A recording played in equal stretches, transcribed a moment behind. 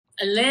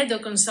led a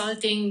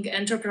consulting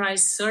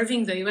enterprise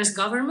serving the US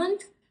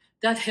government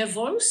that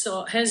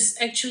has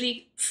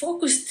actually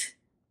focused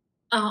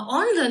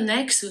on the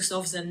nexus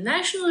of the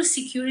national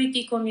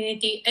security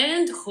community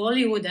and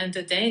Hollywood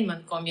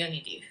entertainment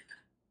community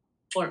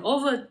for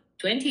over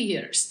 20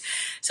 years.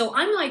 So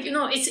I'm like,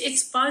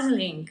 it's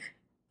puzzling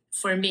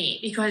for me,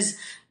 because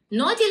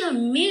not in a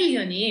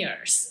million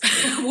years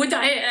would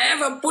I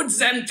ever put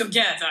them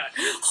together.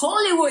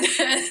 Hollywood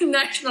and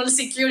national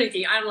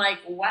security. I'm like,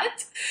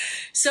 what?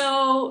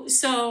 So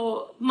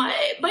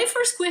my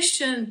first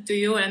question to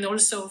you, and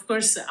also, of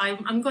course,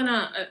 I'm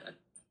gonna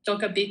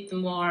talk a bit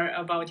more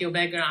about your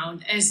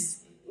background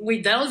as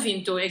we delve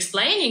into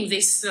explaining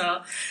these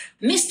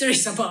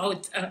mysteries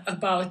about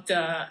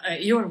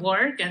your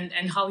work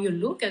and how you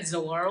look at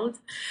the world.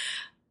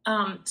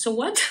 So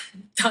what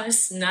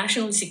does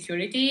national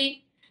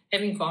security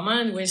have in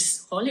common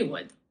with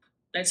Hollywood?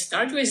 Let's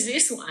start with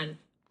this one.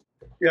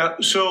 Yeah,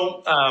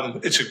 so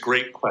it's a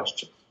great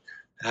question.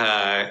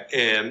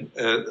 And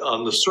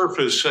on the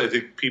surface, I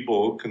think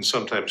people can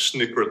sometimes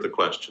snicker at the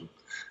question,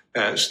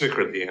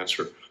 snicker at the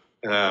answer.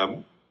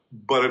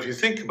 But if you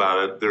think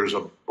about it, there's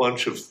a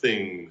bunch of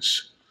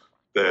things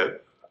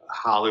that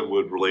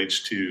Hollywood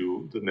relates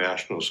to the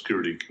national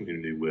security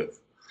community with.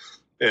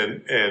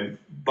 And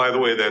by the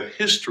way, that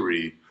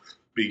history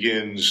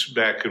begins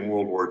back in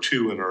World War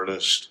II in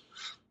earnest.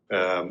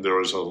 There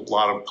was a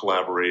lot of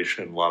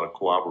collaboration, a lot of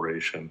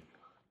cooperation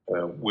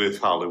with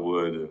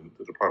Hollywood and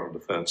the Department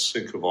of Defense.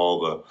 Think of all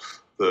the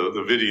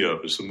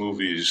videos, the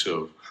movies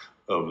of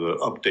the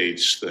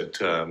updates that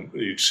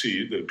you'd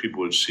see, that people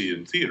would see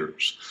in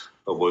theaters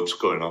of what's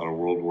going on in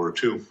World War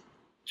II.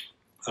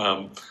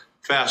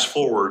 Fast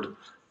forward,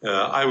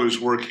 I was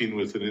working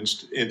with an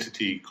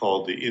entity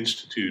called the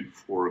Institute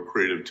for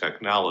Creative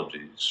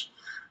Technologies,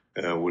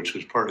 which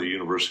is part of the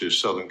University of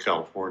Southern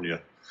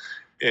California.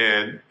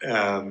 And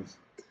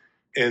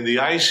the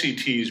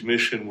ICT's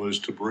mission was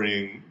to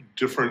bring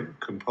different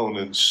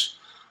components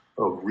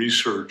of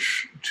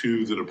research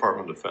to the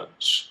Department of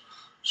Defense.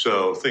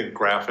 So think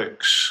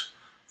graphics,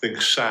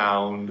 think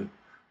sound,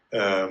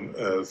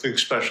 think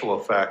special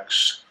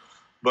effects,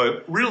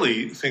 but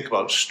really think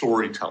about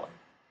storytelling,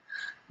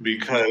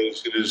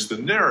 because it is the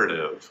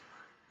narrative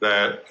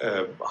that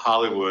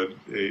Hollywood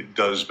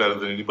does better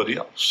than anybody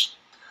else.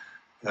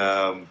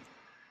 After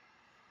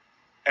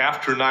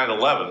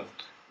 9/11,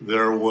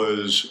 there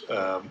was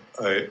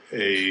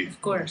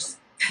Of course.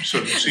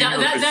 So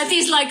that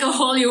is like a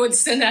Hollywood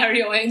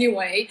scenario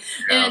anyway.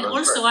 Yeah, and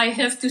also right. I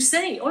have to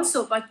say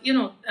also, but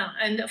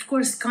and of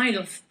course kind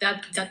of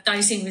that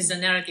ties in with the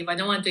narrative. I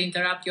don't want to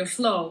interrupt your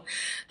flow,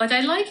 but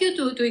I'd like you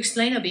to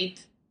explain a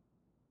bit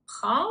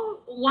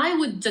why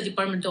would the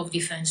Department of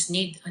Defense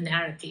need a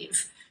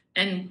narrative?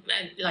 And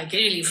like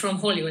really from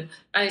Hollywood,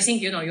 I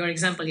think, your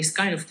example is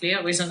kind of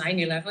clear with the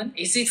 9/11.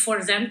 Is it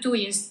for them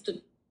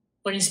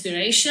for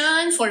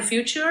inspiration, for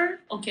future?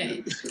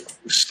 Okay.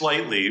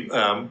 Slightly,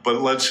 but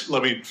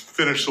let me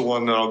finish the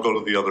one, and I'll go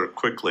to the other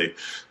quickly.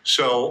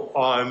 So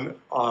on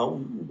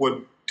what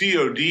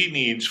DoD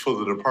needs for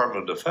the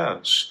Department of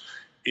Defense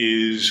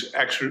is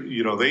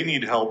actually, they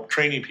need help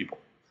training people.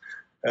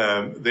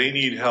 They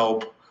need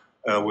help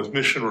with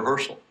mission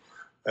rehearsal.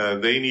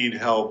 They need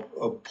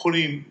help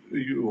putting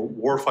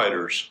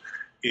warfighters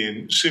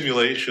in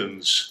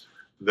simulations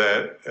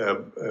that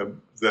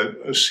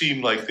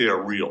seem like they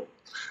are real.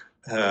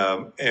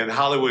 And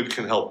Hollywood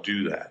can help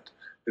do that,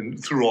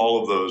 and through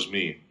all of those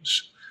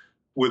means.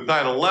 With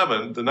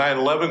 9/11, the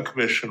 9/11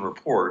 Commission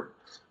report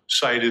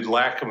cited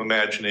lack of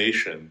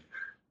imagination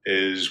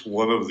as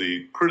one of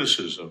the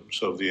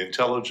criticisms of the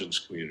intelligence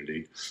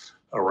community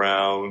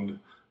around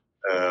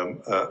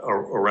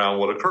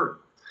what occurred.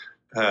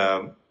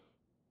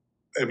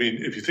 I mean,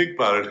 if you think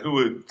about it, who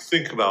would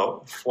think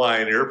about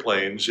flying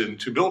airplanes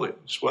into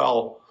buildings?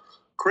 Well,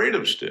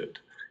 creatives did.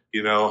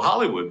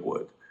 Hollywood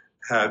would.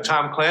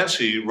 Tom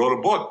Clancy wrote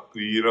a book,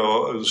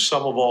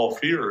 Sum of All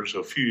Fears,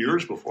 a few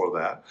years before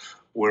that,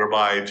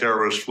 whereby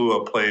terrorists flew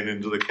a plane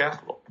into the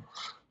Capitol.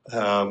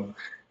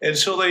 And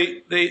so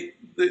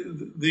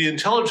the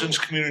intelligence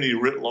community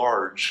writ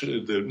large,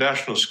 the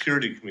national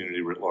security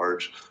community writ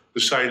large,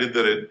 decided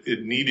that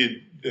it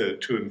needed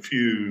to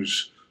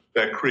infuse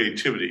that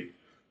creativity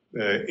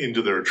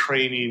into their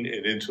training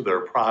and into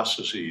their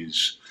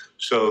processes,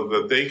 so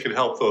that they could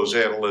help those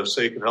analysts,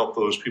 they could help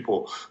those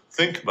people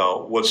think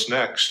about what's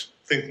next,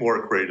 think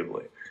more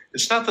creatively.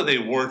 It's not that they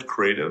weren't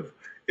creative,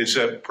 it's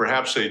that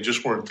perhaps they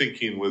just weren't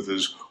thinking with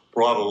as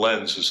broad a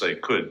lens as they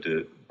could,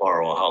 to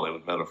borrow a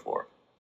Hollywood metaphor.